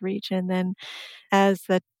this region, then as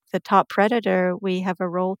the top predator, we have a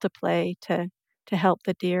role to play to help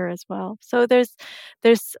the deer as well. So there's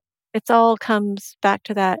it all comes back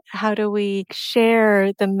to that. How do we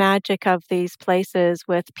share the magic of these places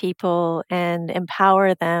with people and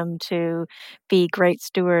empower them to be great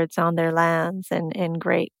stewards on their lands and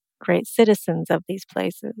great citizens of these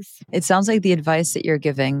places? It sounds like the advice that you're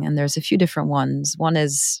giving, and there's a few different ones. One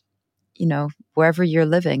is, wherever you're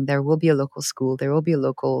living, there will be a local school, there will be a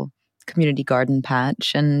local community garden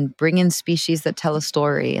patch, and bring in species that tell a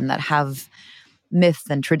story and that have myth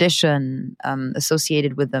and tradition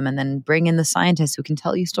associated with them, and then bring in the scientists who can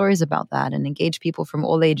tell you stories about that and engage people from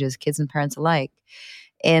all ages, kids and parents alike,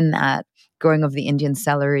 in that growing of the Indian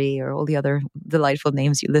celery or all the other delightful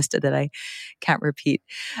names you listed that I can't repeat.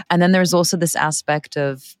 And then there's also this aspect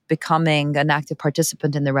of becoming an active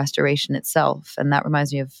participant in the restoration itself. And that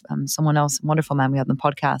reminds me of someone else, a wonderful man we had on the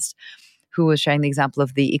podcast, who was sharing the example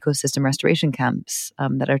of the ecosystem restoration camps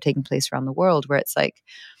that are taking place around the world, where it's like,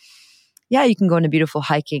 yeah, you can go on a beautiful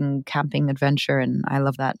hiking, camping adventure, and I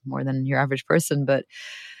love that more than your average person, but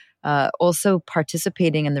also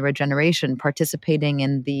participating in the regeneration, participating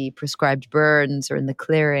in the prescribed burns or in the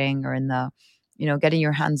clearing or in the, getting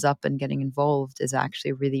your hands up and getting involved is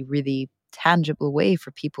actually a really, really tangible way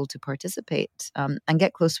for people to participate and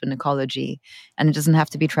get close to an ecology. And it doesn't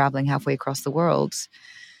have to be traveling halfway across the world.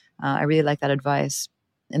 I really like that advice.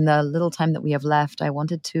 In the little time that we have left, I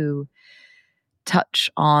wanted to touch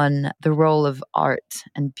on the role of art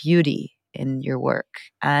and beauty in your work.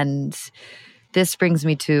 And this brings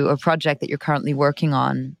me to a project that you're currently working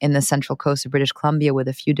on in the central coast of British Columbia with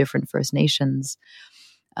a few different First Nations.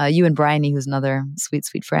 You and Bryony, who's another sweet,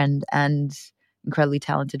 sweet friend and incredibly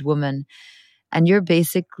talented woman. And you're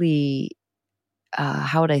basically,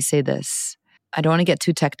 how would I say this? I don't want to get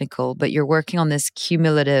too technical, but you're working on this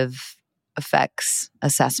cumulative effects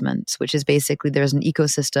assessment, which is basically there's an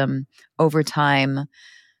ecosystem over time,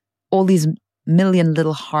 all these million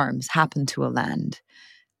little harms happen to a land.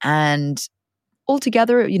 And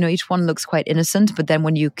altogether, each one looks quite innocent, but then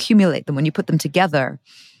when you accumulate them, when you put them together,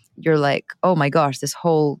 you're like, oh my gosh, this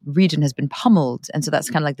whole region has been pummeled. And so that's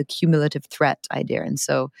kind of like the cumulative threat idea. And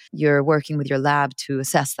so you're working with your lab to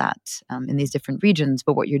assess that in these different regions.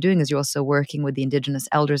 But what you're doing is you're also working with the Indigenous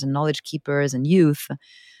elders and knowledge keepers and youth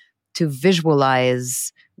to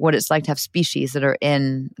visualize what it's like to have species that are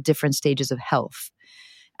in different stages of health.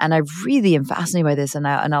 And I really am fascinated by this, and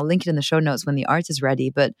I'll link it in the show notes when the art is ready.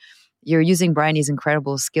 But you're using Bryony's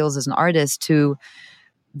incredible skills as an artist to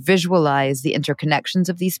visualize the interconnections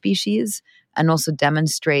of these species and also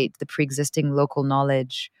demonstrate the pre-existing local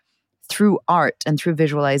knowledge through art and through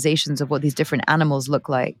visualizations of what these different animals look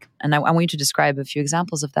like. And I want you to describe a few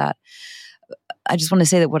examples of that. I just want to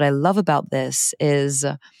say that what I love about this is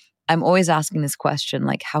I'm always asking this question,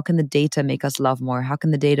 like, how can the data make us love more? How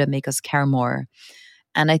can the data make us care more?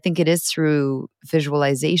 And I think it is through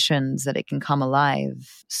visualizations that it can come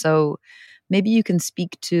alive. So maybe you can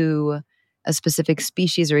speak to a specific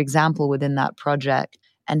species or example within that project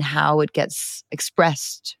and how it gets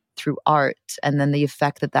expressed through art, and then the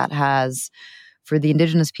effect that that has for the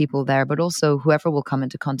Indigenous people there, but also whoever will come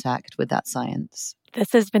into contact with that science.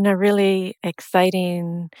 This has been a really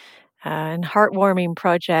exciting and heartwarming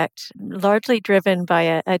project, largely driven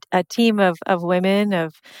by a team of women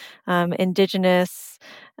of Indigenous,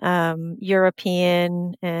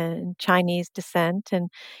 European, and Chinese descent. And,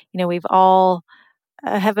 we've all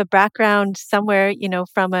have a background somewhere,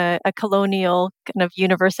 from a colonial kind of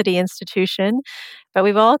university institution, but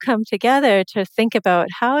we've all come together to think about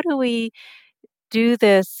how do we do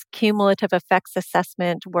this cumulative effects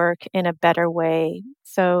assessment work in a better way.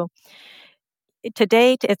 So to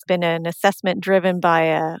date, it's been an assessment driven by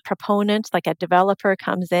a proponent, like a developer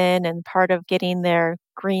comes in, and part of getting their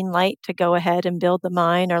green light to go ahead and build the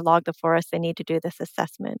mine or log the forest, they need to do this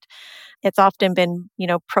assessment. It's often been,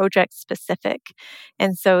 project specific.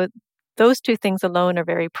 And so those two things alone are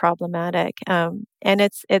very problematic. And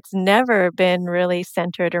it's never been really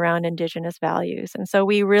centered around Indigenous values. And so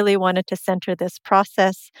we really wanted to center this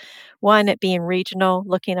process, one, it being regional,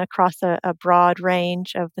 looking across a broad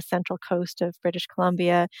range of the central coast of British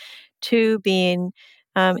Columbia, two, being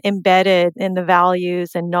embedded in the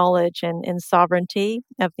values and knowledge and sovereignty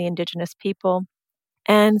of the Indigenous people,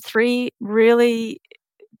 and three, really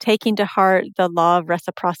taking to heart the law of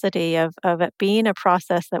reciprocity of it being a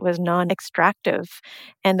process that was non-extractive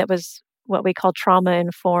and that was what we call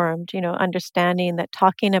trauma-informed, understanding that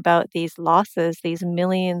talking about these losses, these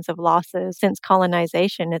millions of losses since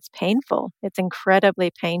colonization, it's painful. It's incredibly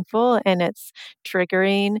painful and it's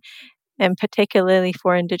triggering, and particularly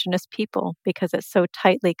for Indigenous people because it's so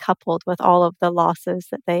tightly coupled with all of the losses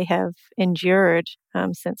that they have endured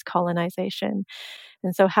since colonization.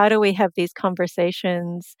 And so how do we have these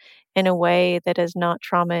conversations in a way that is not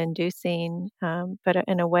trauma-inducing, but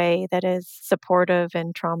in a way that is supportive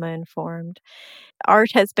and trauma-informed? Art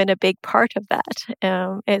has been a big part of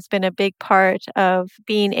that. It's been a big part of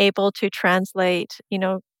being able to translate,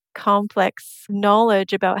 complex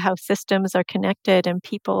knowledge about how systems are connected and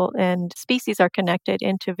people and species are connected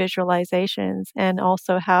into visualizations, and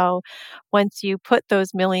also how once you put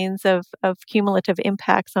those millions of cumulative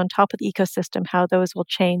impacts on top of the ecosystem, how those will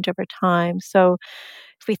change over time. So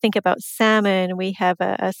if we think about salmon, we have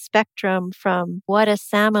a spectrum from what a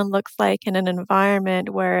salmon looks like in an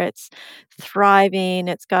environment where it's thriving,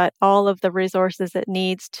 it's got all of the resources it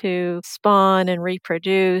needs to spawn and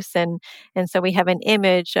reproduce. And so we have an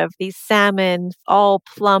image of these salmon all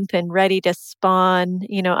plump and ready to spawn,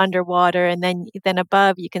 underwater. And then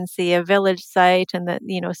above you can see a village site and the,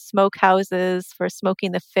 smoke houses for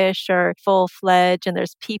smoking the fish are full-fledged, and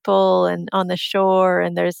there's people and on the shore,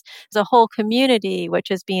 and there's a whole community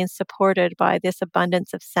which is being supported by this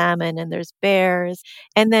abundance of salmon, and there's bears.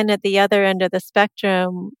 And then at the other end of the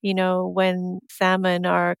spectrum, when salmon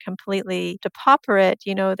are completely depauperate,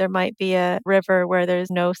 there might be a river where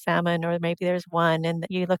there's no salmon, or maybe there's one, and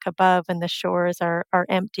you look above and the shores are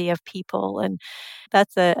empty of people. And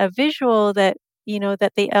that's a visual that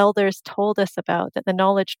that the elders told us about, that the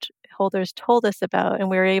knowledge holders told us about, and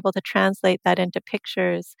we were able to translate that into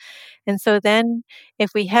pictures. And so then if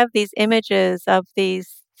we have these images of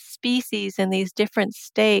these species in these different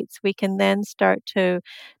states, we can then start to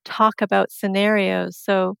talk about scenarios.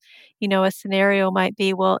 So, a scenario might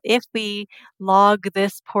be, well, if we log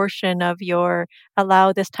this portion of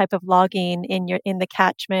allow this type of logging in the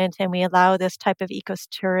catchment, and we allow this type of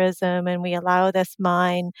ecotourism, and we allow this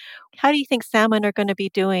mine, how do you think salmon are going to be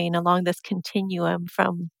doing along this continuum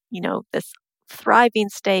from, this thriving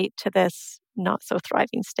state to this not so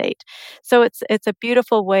thriving state? So it's a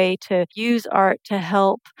beautiful way to use art to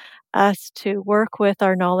help us to work with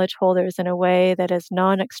our knowledge holders in a way that is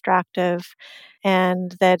non-extractive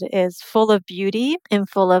and that is full of beauty and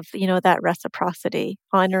full of, that reciprocity,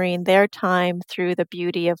 honoring their time through the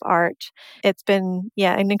beauty of art. It's been,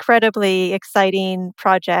 an incredibly exciting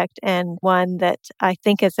project, and one that I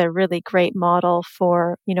think is a really great model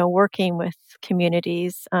for, working with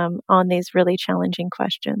communities on these really challenging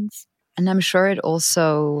questions. And I'm sure it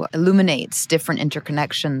also illuminates different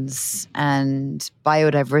interconnections and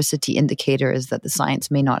biodiversity indicators that the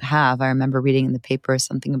science may not have. I remember reading in the paper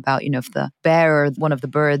something about, if the bear or one of the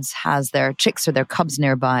birds has their chicks or their cubs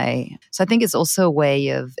nearby. So I think it's also a way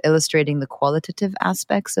of illustrating the qualitative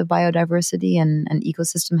aspects of biodiversity and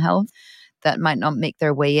ecosystem health that might not make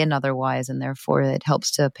their way in otherwise. And therefore it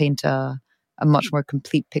helps to paint a much more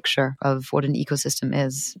complete picture of what an ecosystem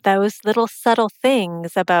is. Those little subtle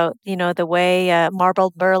things about, the way a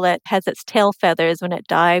marbled murrelet has its tail feathers when it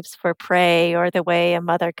dives for prey, or the way a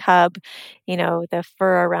mother cub, the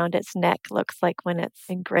fur around its neck looks like when it's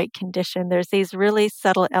in great condition. There's these really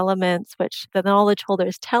subtle elements which the knowledge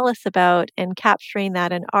holders tell us about, and capturing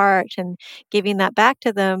that in art and giving that back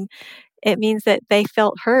to them, it means that they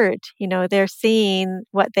felt heard. They're seeing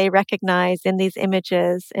what they recognize in these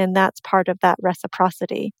images, and that's part of that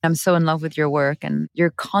reciprocity. I'm so in love with your work, and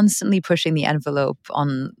you're constantly pushing the envelope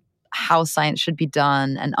on how science should be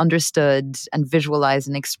done and understood and visualized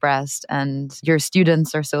and expressed. And your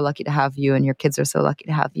students are so lucky to have you, and your kids are so lucky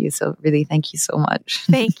to have you. So really, thank you so much.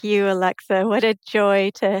 Thank you, Alexa. What a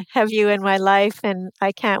joy to have you in my life, and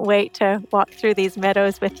I can't wait to walk through these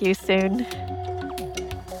meadows with you soon.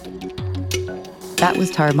 That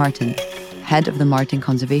was Tara Martin, head of the Martin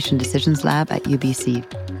Conservation Decisions Lab at UBC.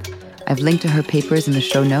 I've linked to her papers in the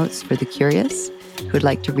show notes for the curious who would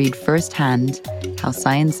like to read firsthand how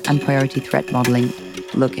science and priority threat modeling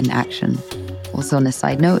look in action. Also, on a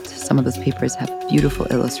side note, some of those papers have beautiful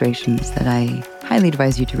illustrations that I highly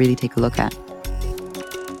advise you to really take a look at.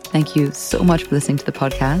 Thank you so much for listening to the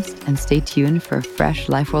podcast, and stay tuned for a fresh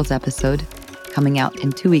Life Worlds episode coming out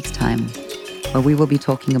in 2 weeks' time, where we will be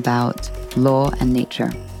talking about law and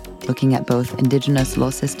nature, looking at both indigenous law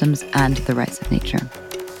systems and the rights of nature.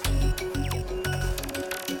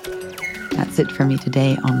 That's it for me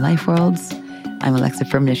today on Life Worlds. I'm Alexa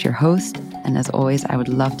Firmenich, your host, and as always, I would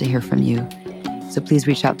love to hear from you. So please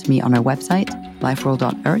reach out to me on our website,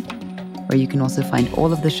 lifeworld.earth, where you can also find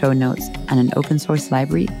all of the show notes and an open source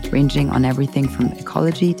library ranging on everything from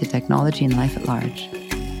ecology to technology and life at large.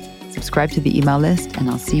 Subscribe to the email list, and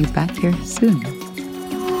I'll see you back here soon.